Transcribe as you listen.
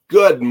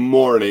Good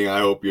morning. I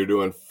hope you're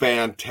doing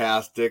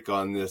fantastic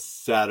on this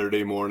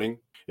Saturday morning.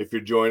 If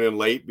you're joining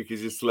late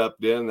because you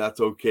slept in,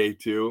 that's okay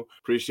too.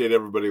 Appreciate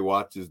everybody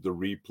watches the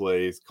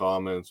replays,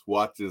 comments,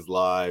 watches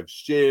live,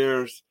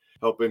 shares,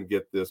 helping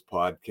get this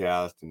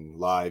podcast and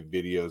live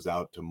videos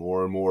out to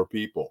more and more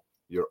people.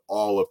 You're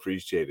all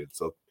appreciated,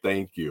 so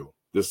thank you.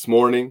 This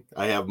morning,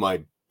 I have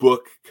my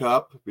book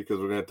cup because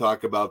we're going to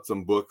talk about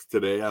some books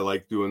today. I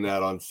like doing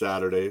that on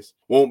Saturdays.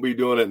 Won't be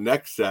doing it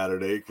next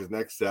Saturday because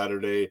next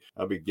Saturday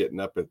I'll be getting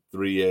up at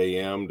 3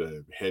 a.m.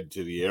 to head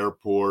to the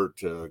airport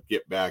to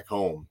get back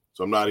home.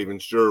 So I'm not even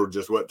sure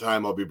just what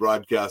time I'll be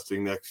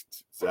broadcasting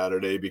next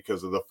Saturday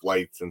because of the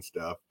flights and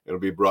stuff. It'll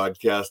be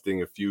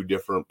broadcasting a few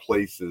different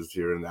places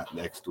here in that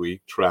next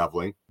week,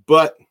 traveling.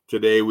 But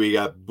today we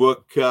got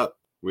book cup.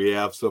 We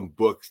have some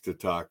books to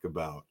talk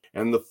about.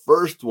 And the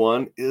first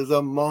one is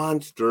a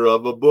monster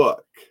of a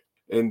book.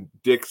 And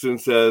Dixon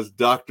says,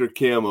 Dr.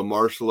 Kimm, a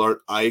martial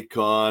art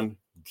icon.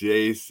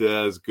 Jay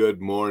says,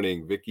 good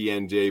morning. Vicky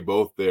and Jay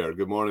both there.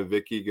 Good morning,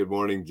 Vicky. Good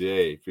morning,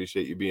 Jay.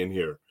 Appreciate you being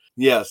here.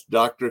 Yes,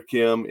 Dr.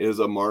 Kimm is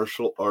a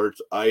martial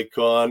arts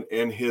icon,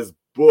 and his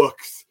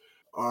books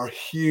are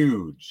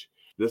huge.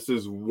 This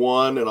is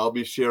one, and I'll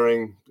be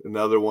sharing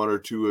another one or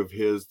two of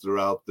his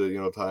throughout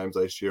the times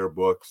I share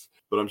books.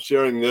 But I'm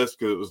sharing this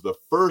because it was the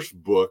first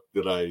book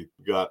that I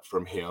got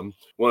from him.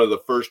 One of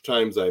the first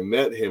times I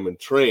met him and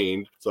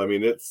trained. So,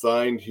 it's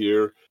signed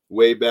here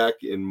way back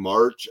in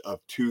March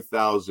of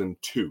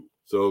 2002.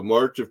 So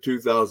March of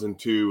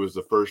 2002 was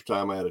the first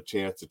time I had a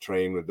chance to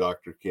train with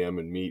Dr. Kimm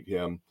and meet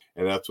him.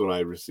 And that's when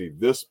I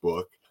received this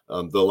book.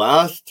 The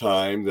last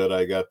time that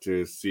I got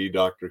to see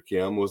Dr.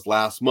 Kimm was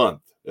last month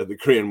at the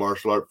Korean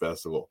Martial Art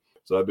Festival.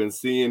 So I've been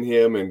seeing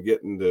him and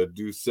getting to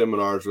do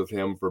seminars with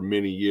him for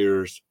many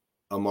years.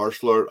 A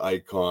martial art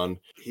icon.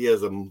 He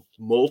has a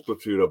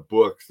multitude of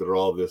books that are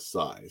all this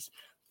size.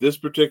 This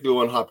particular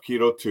one,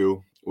 Hapkido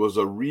 2, was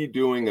a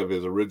redoing of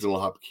his original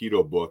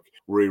Hapkido book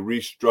where he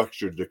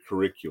restructured the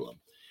curriculum.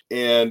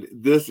 And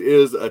this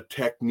is a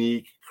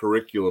technique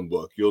curriculum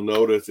book. You'll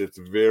notice it's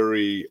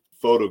very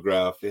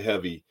photograph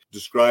heavy,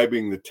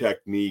 describing the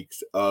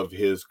techniques of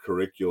his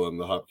curriculum,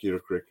 the Hapkido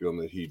curriculum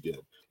that he did.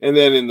 And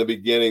then in the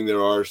beginning,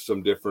 there are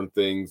some different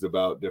things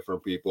about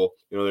different people.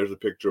 There's a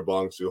picture of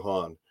Bong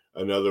Soo-han,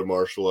 another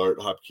martial art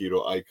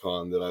Hapkido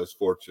icon that I was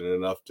fortunate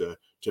enough to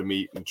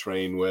meet and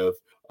train with.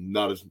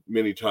 Not as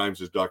many times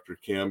as Dr.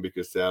 Kimm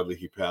because sadly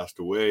he passed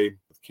away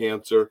with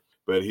cancer,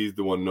 but he's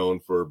the one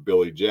known for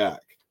Billy Jack.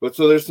 But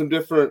so there's some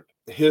different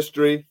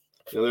history.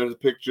 There's a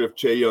picture of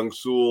Chae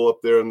Young-sul up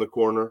there in the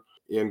corner.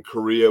 In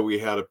Korea, we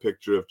had a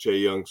picture of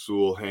Chae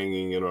Young-sul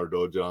hanging in our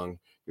dojang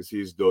because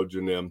he's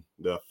Dojunim,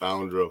 the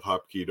founder of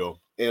Hapkido.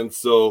 And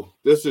so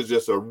this is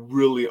just a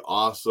really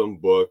awesome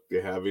book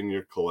to have in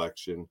your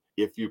collection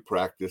if you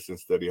practice and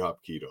study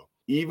Hapkido.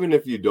 Even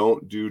if you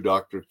don't do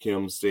Dr.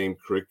 Kimm's same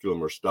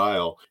curriculum or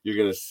style, you're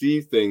going to see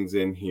things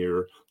in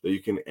here that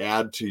you can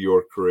add to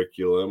your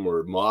curriculum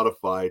or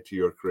modify to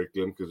your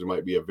curriculum because there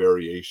might be a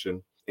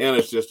variation. And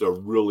it's just a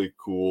really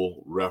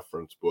cool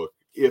reference book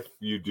if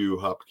you do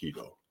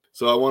Hapkido.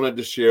 So I wanted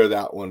to share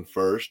that one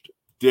first.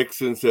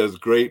 Dixon says,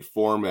 great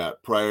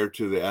format prior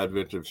to the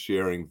advent of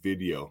sharing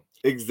video.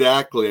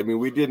 Exactly.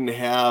 We didn't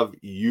have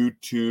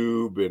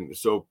YouTube and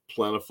so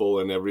plentiful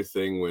and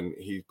everything when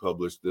he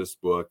published this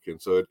book.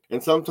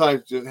 And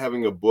sometimes just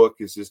having a book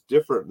is just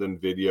different than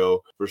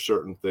video for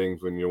certain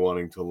things when you're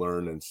wanting to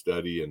learn and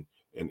study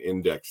and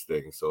index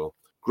things. So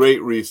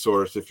great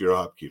resource if you're a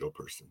Hapkido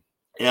person.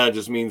 And it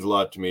just means a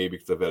lot to me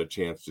because I've had a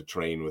chance to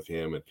train with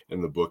him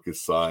and the book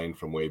is signed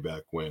from way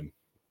back when.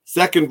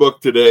 Second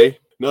book today,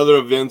 another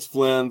of Vince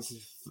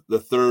Flynn's, The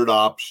Third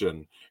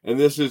Option. And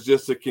this is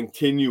just a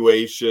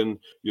continuation.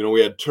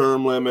 We had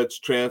term limits,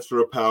 transfer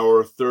of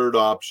power, third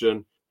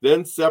option,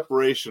 then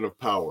separation of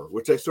power,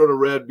 which I sort of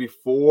read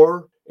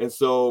before. And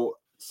so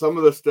some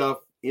of the stuff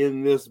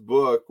in this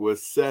book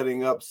was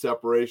setting up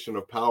separation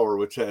of power,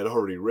 which I had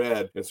already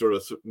read and sort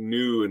of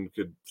knew and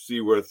could see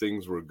where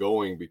things were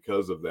going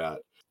because of that.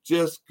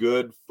 Just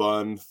good,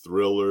 fun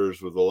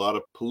thrillers with a lot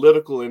of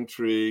political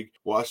intrigue,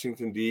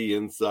 Washington, D.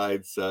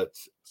 inside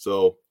sets.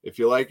 So if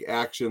you like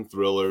action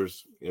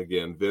thrillers,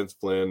 again, Vince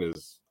Flynn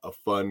is a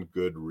fun,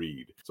 good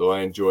read. So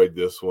I enjoyed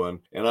this one.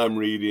 And I'm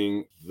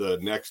reading the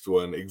next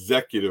one.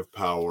 Executive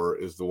Power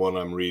is the one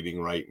I'm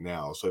reading right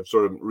now. So I'm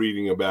sort of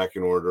reading it back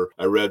in order.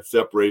 I read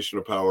Separation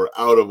of Power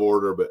out of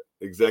order, but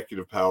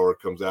Executive Power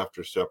comes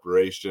after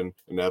Separation.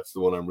 And that's the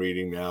one I'm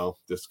reading now.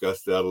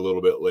 Discuss that a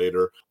little bit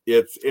later.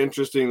 It's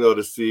interesting, though,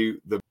 to see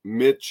the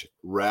Mitch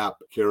Rapp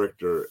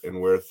character and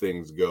where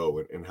things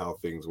go and how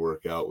things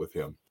work out with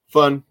him.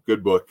 Fun,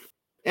 good book.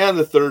 And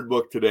the third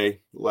book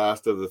today,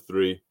 last of the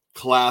three,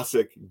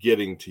 classic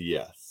Getting to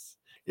Yes.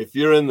 If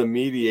you're in the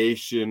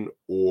mediation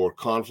or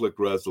conflict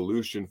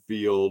resolution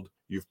field,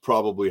 you've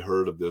probably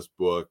heard of this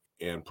book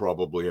and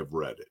probably have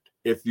read it.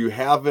 If you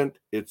haven't,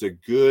 it's a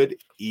good,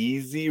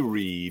 easy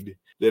read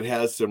that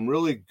has some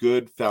really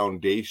good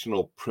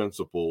foundational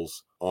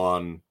principles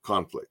on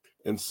conflict.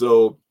 And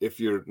so if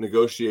you're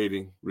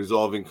negotiating,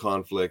 resolving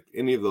conflict,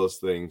 any of those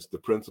things, the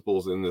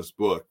principles in this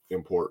book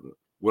important.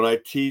 When I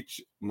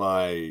teach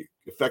my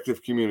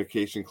effective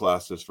communication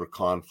classes for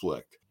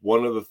conflict,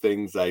 one of the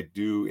things I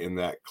do in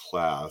that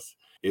class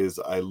is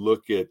I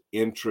look at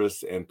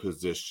interests and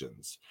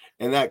positions.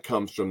 And that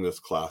comes from this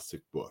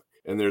classic book.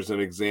 And there's an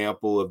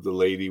example of the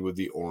lady with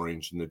the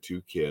orange and the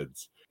two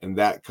kids. And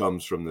that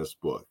comes from this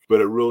book.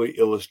 But it really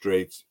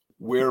illustrates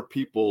where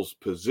people's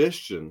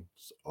positions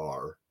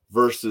are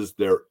versus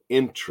their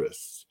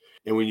interests.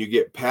 And when you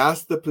get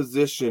past the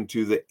position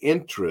to the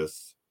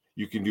interests,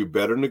 you can do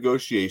better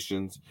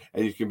negotiations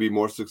and you can be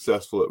more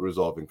successful at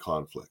resolving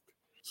conflict.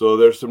 So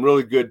there's some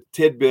really good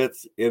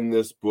tidbits in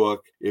this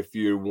book if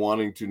you're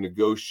wanting to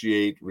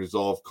negotiate,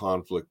 resolve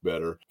conflict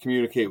better,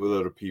 communicate with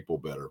other people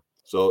better.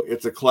 So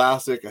it's a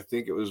classic. I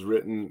think it was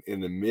written in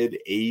the mid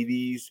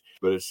 80s,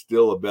 but it's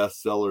still a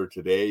bestseller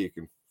today. You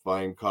can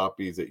find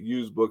copies at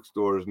used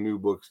bookstores, new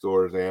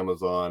bookstores,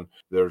 Amazon.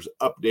 There's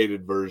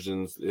updated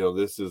versions.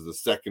 This is the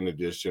second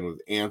edition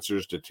with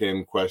answers to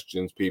 10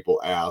 questions people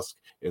ask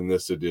in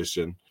this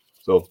edition.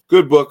 So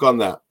good book on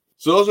that.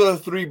 So those are the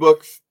 3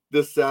 books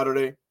this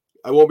Saturday.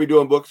 I won't be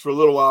doing books for a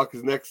little while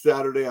because next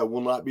Saturday I will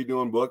not be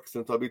doing books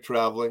since I'll be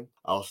traveling.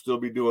 I'll still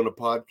be doing a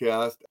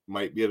podcast.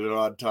 Might be at an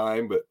odd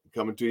time, but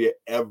coming to you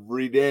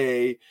every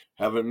day.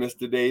 Haven't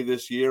missed a day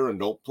this year and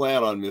don't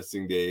plan on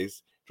missing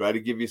days. Try to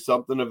give you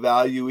something of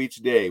value each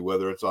day,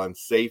 whether it's on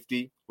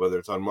safety, whether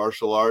it's on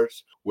martial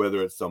arts,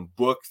 whether it's some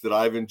books that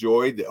I've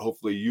enjoyed that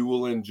hopefully you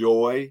will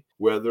enjoy,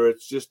 whether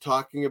it's just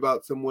talking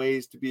about some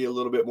ways to be a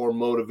little bit more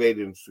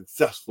motivated and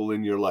successful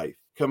in your life.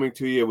 Coming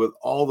to you with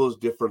all those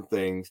different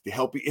things to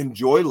help you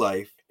enjoy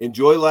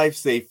life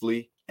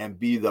safely, and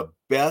be the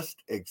best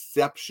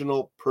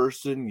exceptional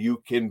person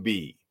you can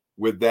be.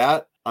 With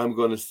that, I'm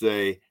going to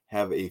say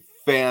have a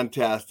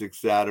fantastic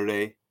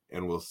Saturday,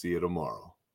 and we'll see you tomorrow.